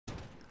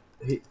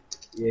He,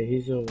 yeah,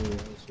 he's over there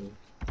also.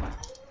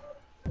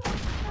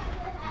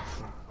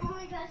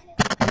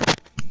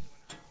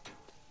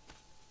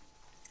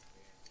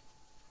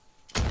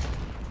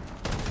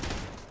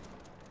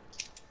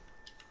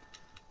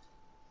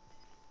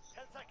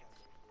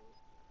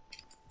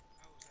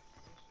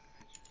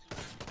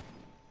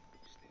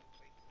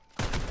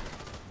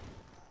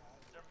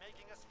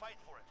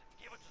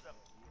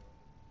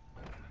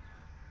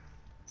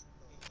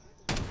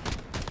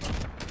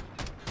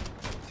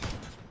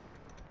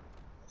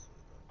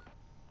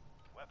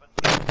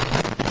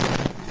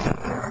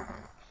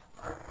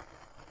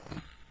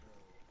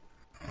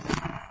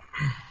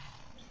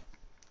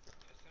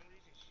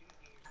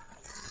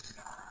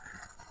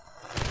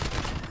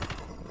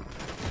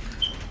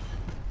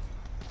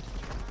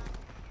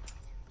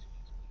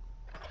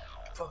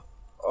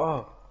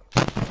 Oh.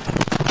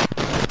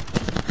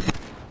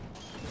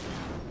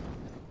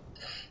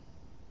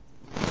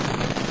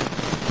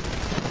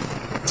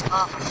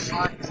 Oh, for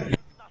fuck.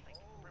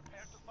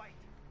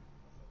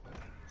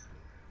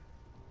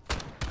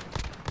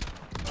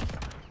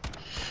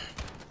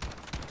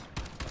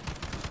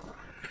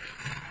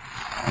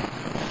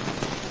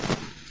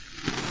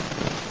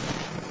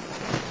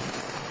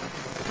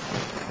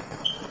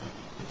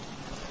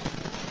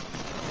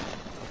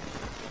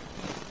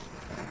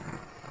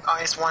 Oh,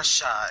 it's one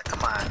shot.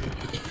 Come on.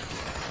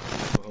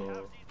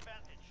 Oh.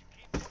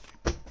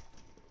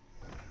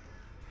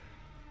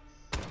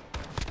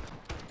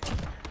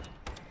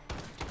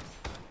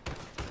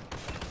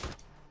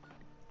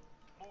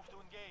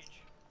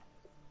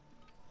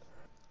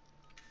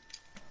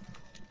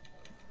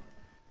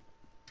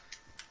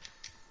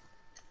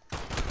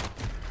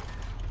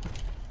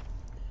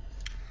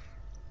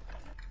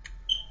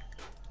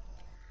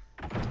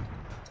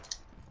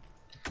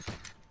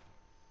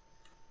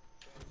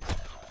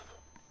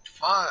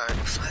 Fuck,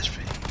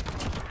 flashbang.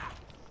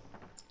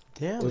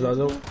 Damn. Was I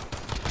though?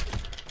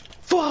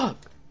 Fuck!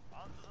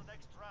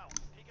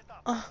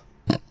 Oh.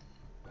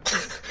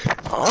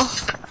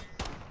 Oh.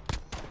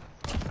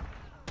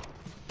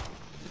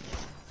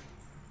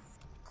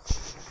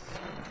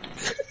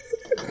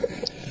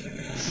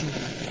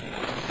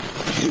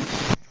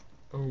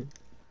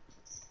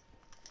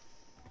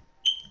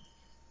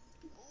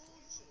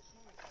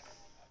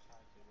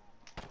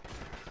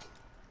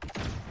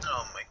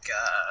 Oh my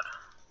god.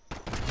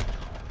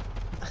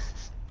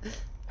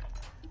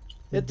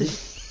 Hit the.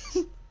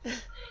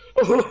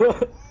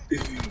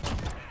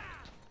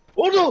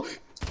 Oh no!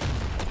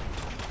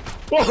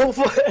 Oh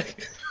fuck!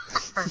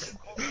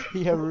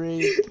 Yeah,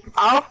 Ray.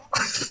 Ow!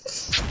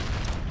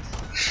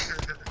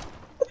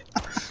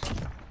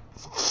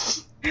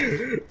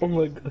 Oh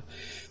my god.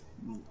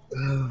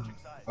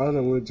 I don't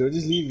know what Joe.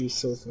 Just leave me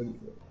so funny,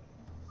 bro.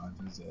 I'll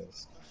do his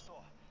ass.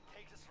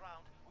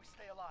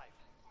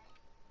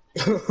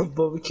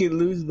 But we can't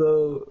lose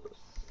though.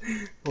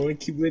 I wanna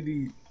keep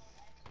winning.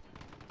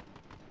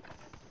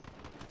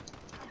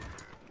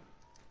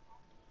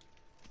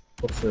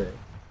 What's that?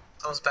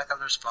 Someone's back up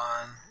their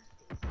spawn.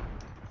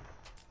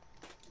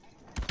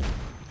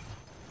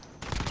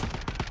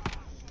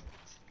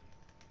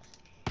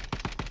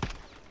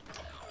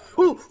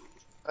 Oh!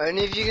 Are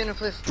any of you gonna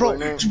play Bro!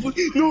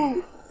 Fortnite?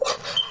 No!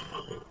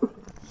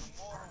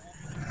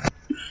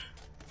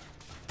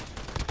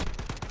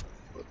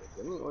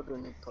 Let me order a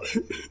new part.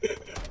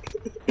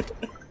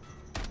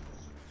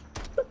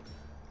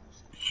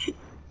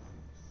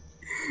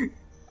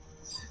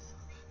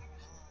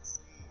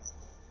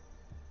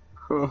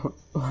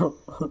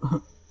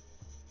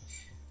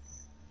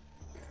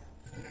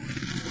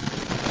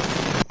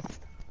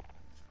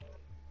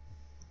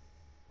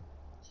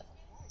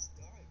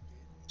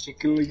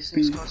 Chicken leg These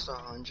things piece. cost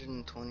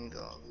 $120.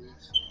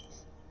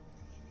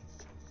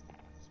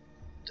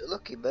 They're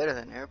lucky better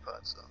than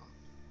AirPods though.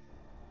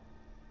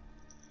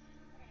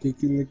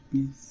 Chicken leg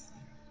piece.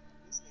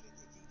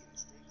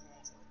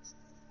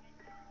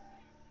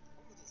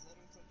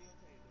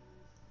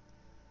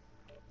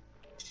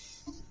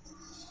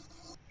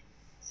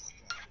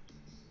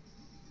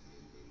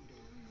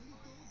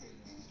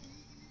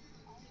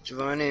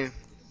 Giovanni.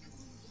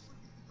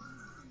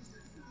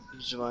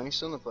 Is Giovanni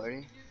still in the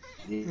party?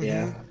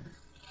 Yeah.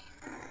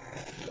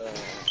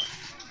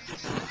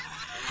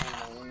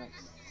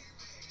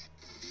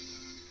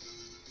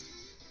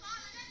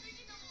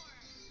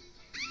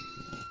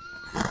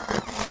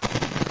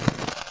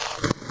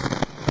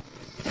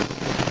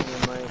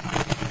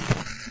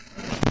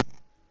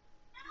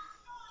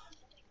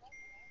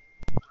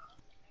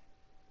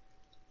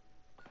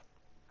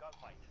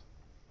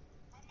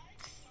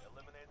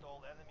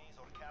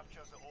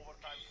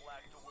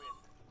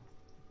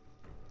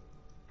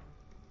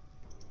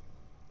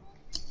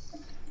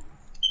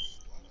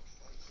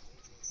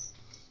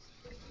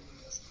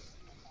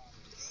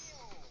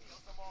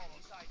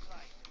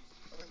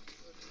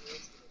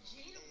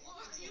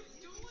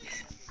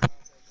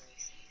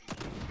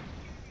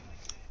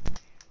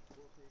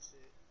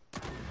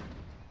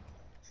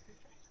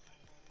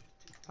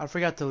 I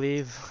forgot to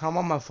leave. I'm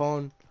on my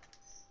phone.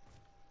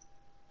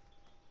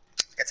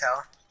 I can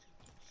tell.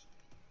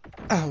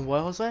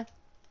 What, Jose? I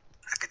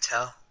could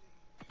tell.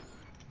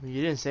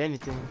 You didn't say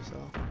anything,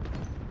 so.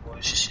 Boy,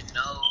 you should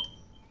know.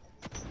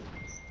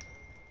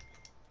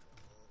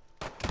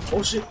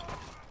 Oh shit.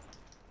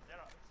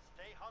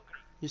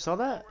 You saw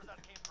that?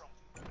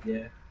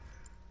 Yeah.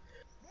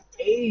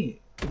 Hey,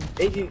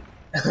 hey,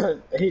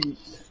 hey.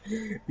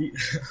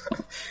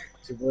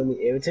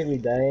 Giovanni, every time you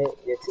die,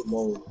 you have to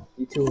moan.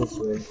 You too will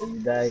swear. If you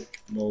die,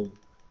 moan.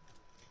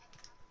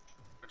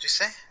 What'd you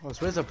say? Oh,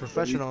 Sway's a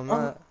professional on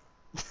that.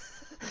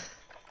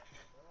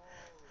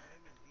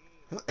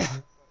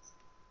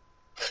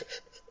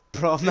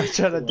 Bro, I'm not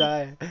trying to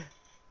die.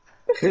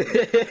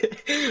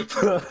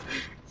 Bro,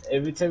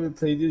 every time we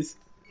play this,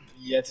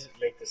 you have to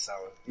make the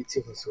sound. You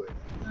too will swear.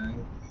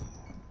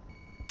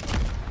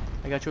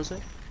 I got you, Jose.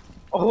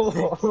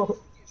 Oh.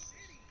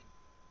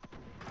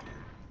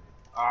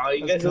 Oh,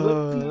 you Let's guys are go,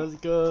 looking. let's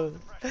go.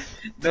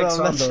 Bro, Next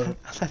I'm round, not, though. I'm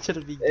not trying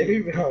to be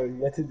Every gay. round,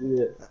 you have to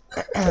do it.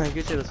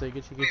 Get you, Jose,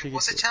 get you.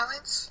 What's the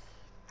challenge?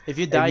 If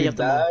you die, If you you have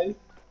to moan. die,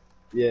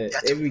 yeah, You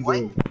have to every what?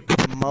 game.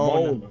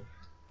 Moan. Moan.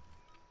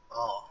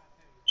 Oh.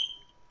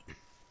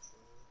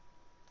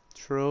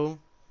 True.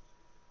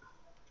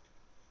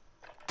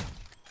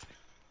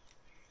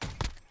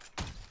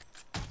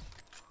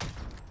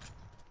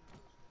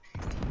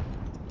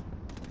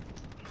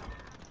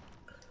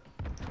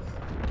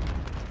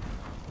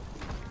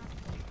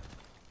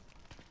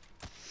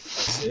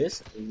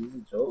 This? Is this a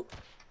joke?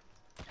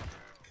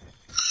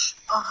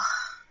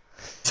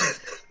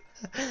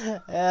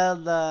 Hell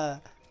nah.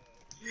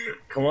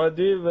 Come on,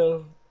 do it,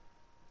 bro.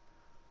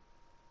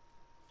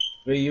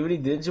 Wait, you already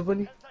did,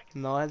 Giovanni?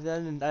 No, I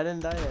didn't die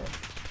yet.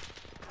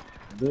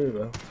 Do it,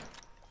 bro.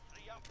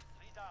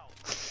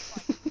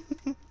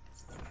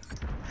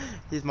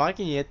 He's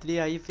mocking you, Anthony.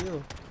 How you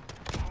feel?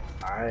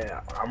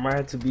 I might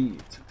have to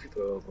beat 2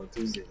 people up on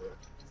Tuesday, bro.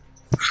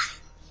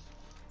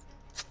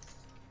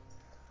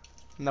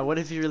 Now, what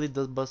if he really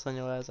does bust on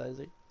your ass,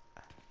 Isaac?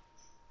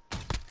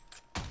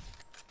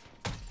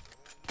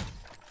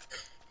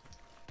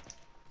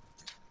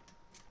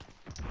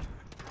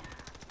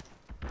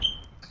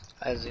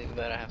 Isaac, you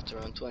better have to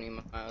run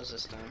 20 miles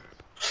this time.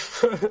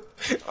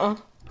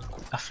 Oh,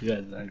 I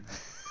forgot that.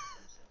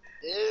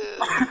 Ew.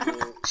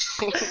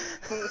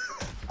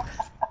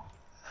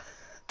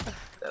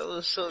 That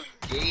was so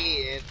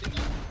gay,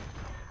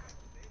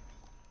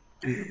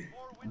 Anthony.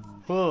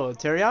 Whoa,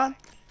 Tyrion?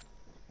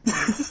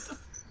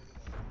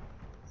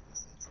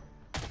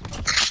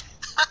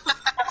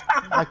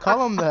 I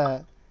call him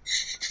that.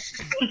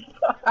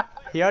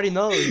 He already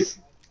knows.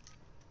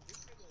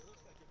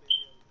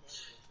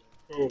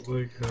 Oh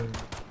my god.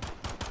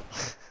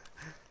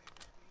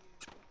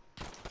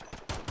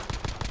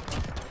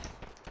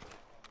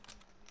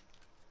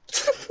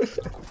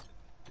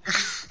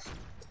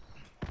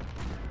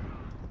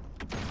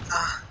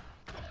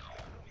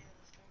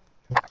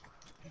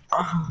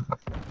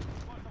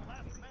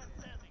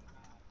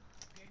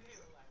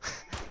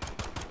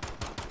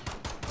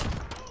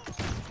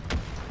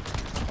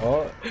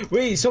 Oh,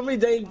 wait, somebody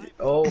died.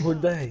 Oh, who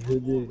died?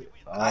 Who did?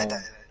 I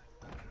died.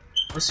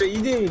 Oh, so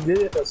you didn't even did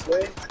it, I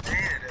swear? I did.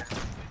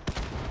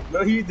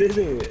 No, you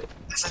didn't.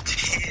 Yes, I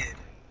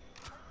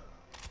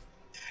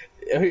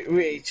did.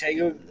 Wait,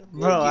 Chago.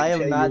 Bro, I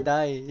am not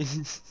dying.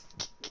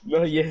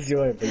 No, yes,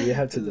 you are, but you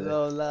have to die.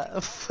 No,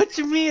 what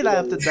you mean I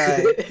have to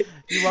die?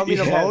 You want me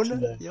to You have to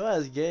moan? die. Yo,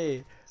 that's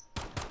gay.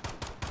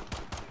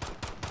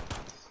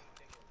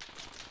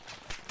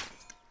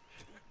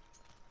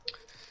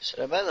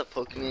 Should I buy the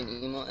Pokemon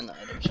emote in the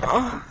item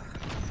shop?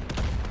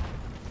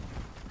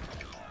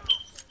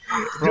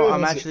 Bro,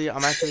 I'm actually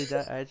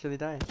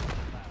dying.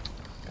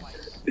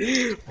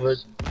 What?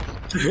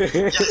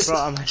 Bro,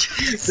 I'm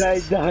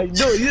actually. Die.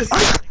 No, yes.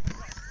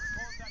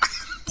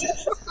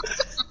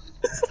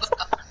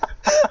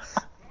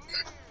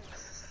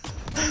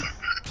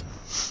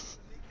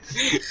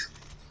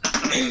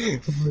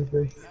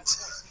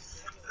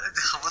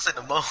 What's in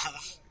the moan?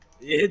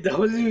 Yeah, that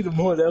wasn't even the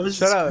moment. That was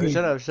Shut up,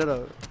 scream. shut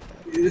up.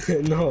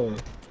 No,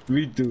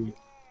 we do.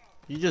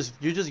 You're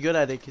just good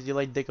at it because you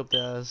like dick up the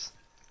ass.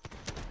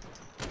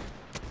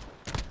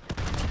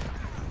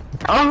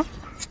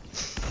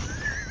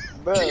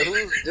 Bro,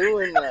 who's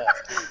doing that?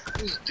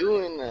 Who's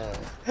doing that?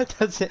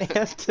 That's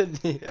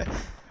Anthony.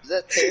 Is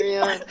that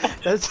Tyrion?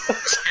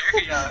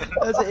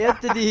 That's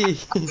Anthony.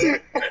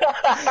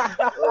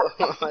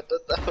 Oh, I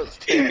thought that was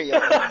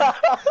Tyrion.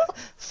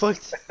 Fuck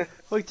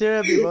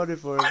Tyrion be voted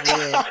for him.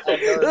 Yeah. I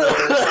don't know,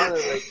 it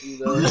sounded like you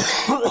though.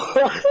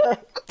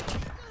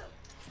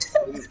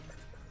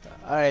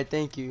 Alright,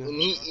 thank you. When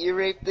he ear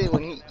raped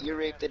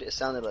it, it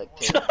sounded like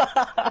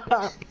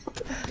Tyrion.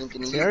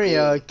 Anthony, you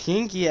Tyrion, good?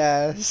 kinky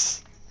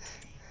ass.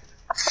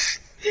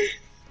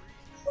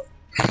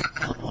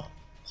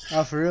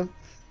 Oh, for real?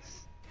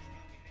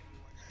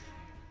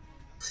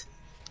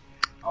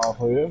 Oh,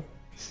 for you?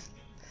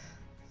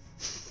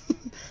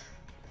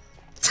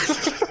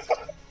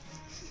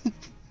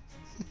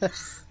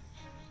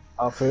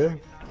 Oh, for you?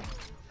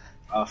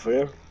 Oh, for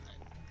you?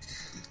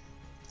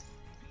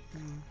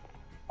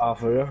 Oh,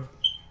 for you?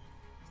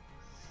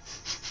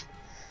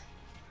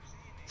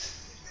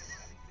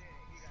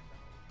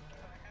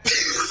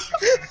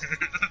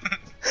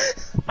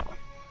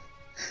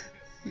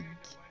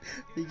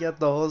 got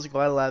the whole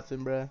squad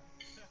laughing, bro.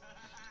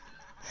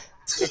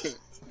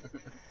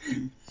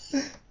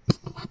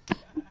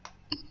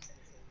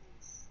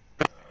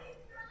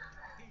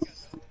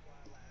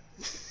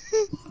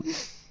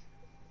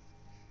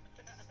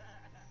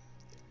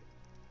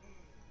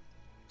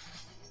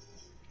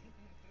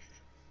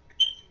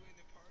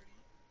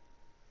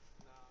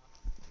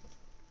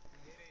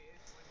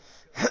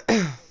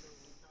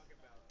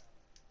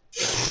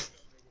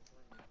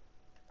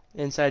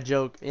 Inside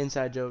joke,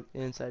 inside joke,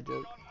 inside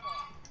joke.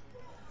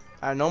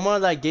 Alright, no more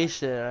of that gay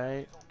shit,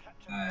 alright?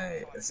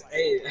 Alright,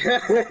 hey.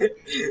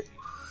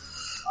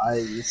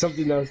 It's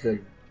something else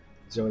then.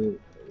 Johnny,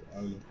 I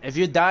don't know. If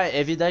you die,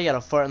 you gotta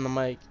fart in the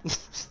mic.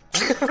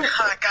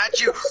 I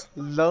got you.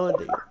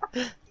 Loading.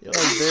 Yo,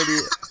 I'm dirty.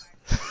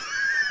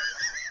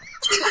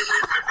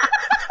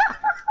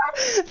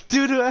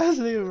 Dude, ass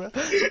me, bro.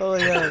 Oh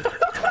my god.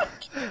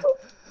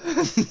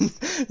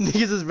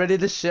 Niggas is ready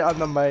to shit on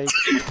the mic.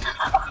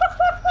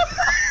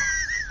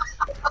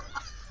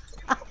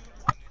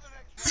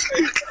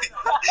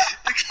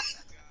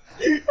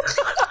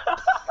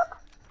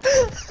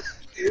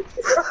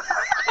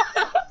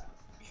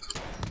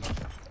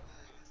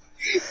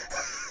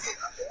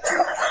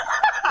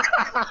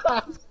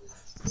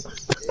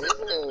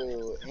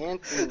 Ew,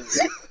 Anthony.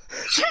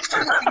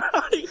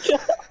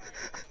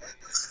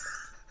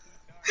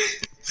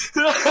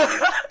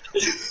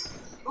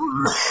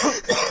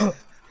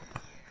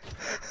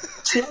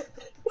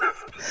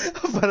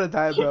 I'm about to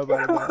die, bro. I'm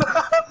about to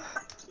die.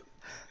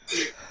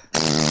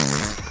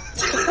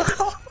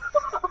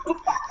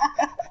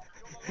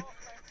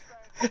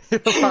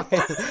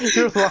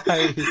 You're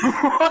lying. You're lying.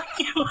 Fuck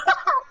you.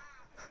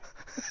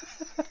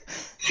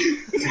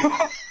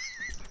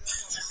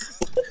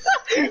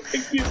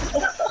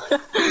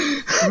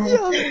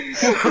 Yo,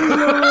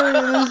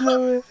 there's no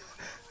way.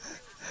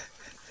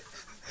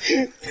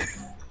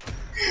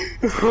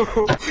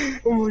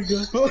 Oh my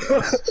god.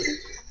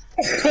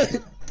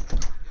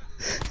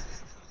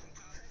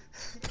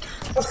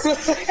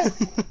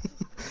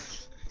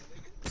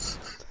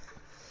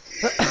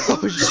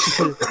 Oh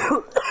shit.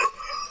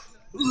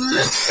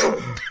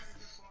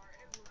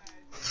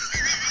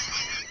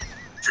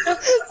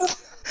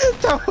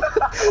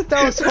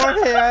 That was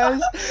Jorge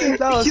ass.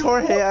 That was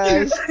Jorge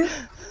ass.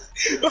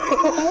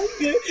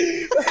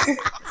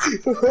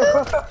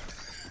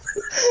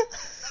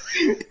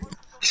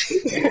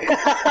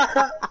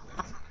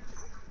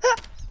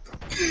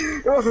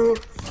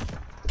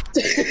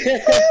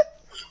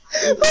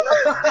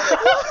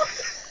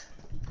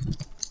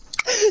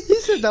 He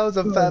said that was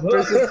a fat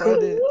person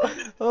farted.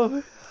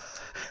 Oh.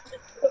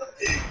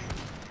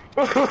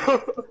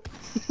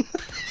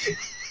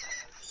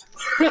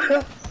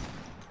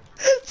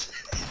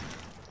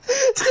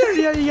 Dude,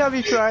 yeah, you got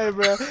me crying,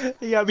 bro.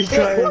 You got me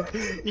crying.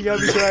 You got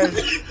me crying.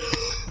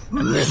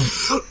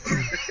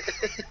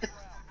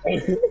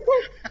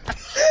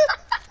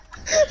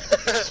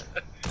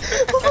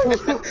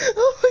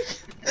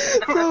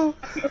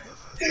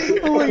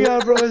 Oh my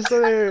god, bro, my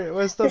stomach hurt.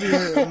 My stomach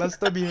hurt. My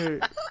stomach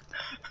hurt.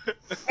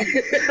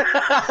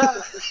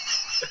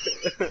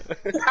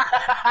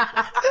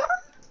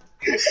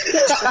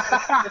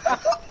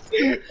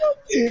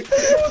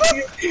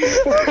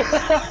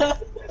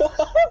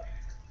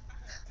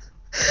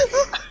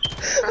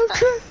 I'm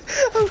crying.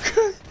 I'm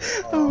crying.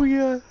 Oh my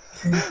god.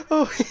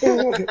 Oh my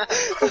god.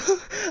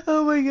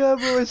 Oh my god,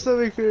 bro, my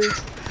stomach hurts.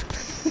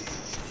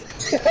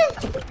 Oh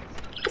my god.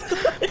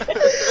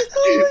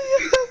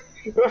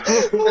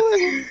 Oh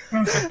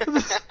my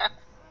god.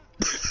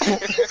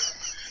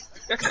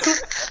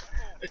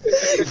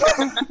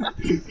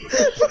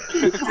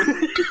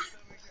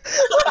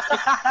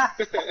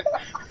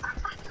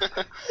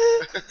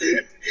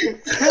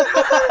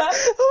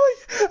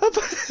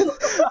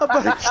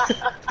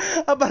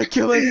 I'm about to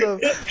kill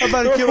myself. I'm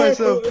about to kill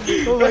myself.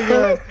 Oh my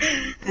god.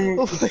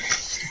 Oh my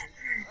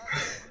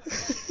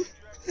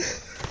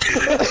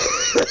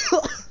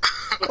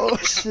oh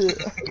shit.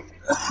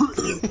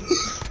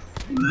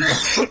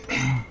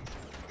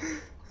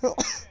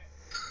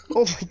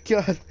 Oh my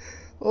god.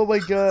 Oh my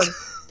god.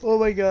 Oh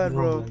my god,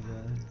 bro.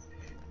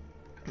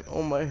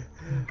 Oh my.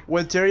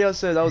 When Terrio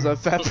said that was a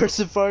fat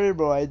person farting,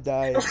 bro, I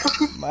died.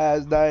 My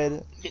ass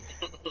died.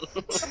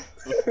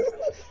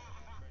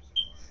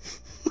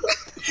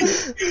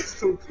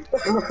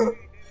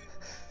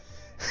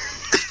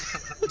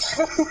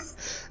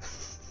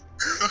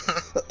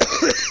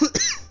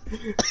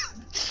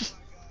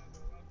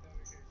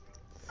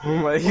 Oh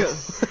my god.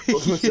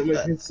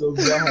 Yeah. So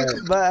bad.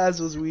 My ass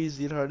was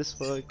wheezing hard as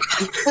fuck.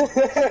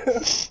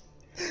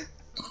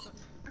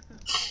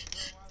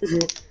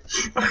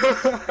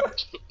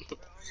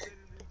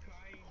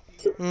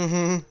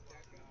 Mm-hmm.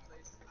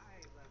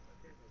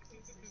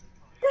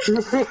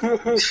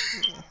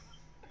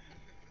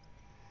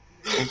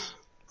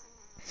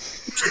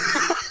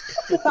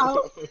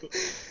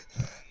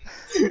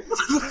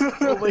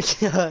 Oh my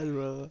god,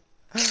 bro.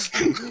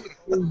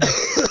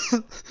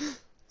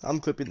 I'm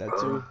clipping that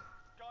too.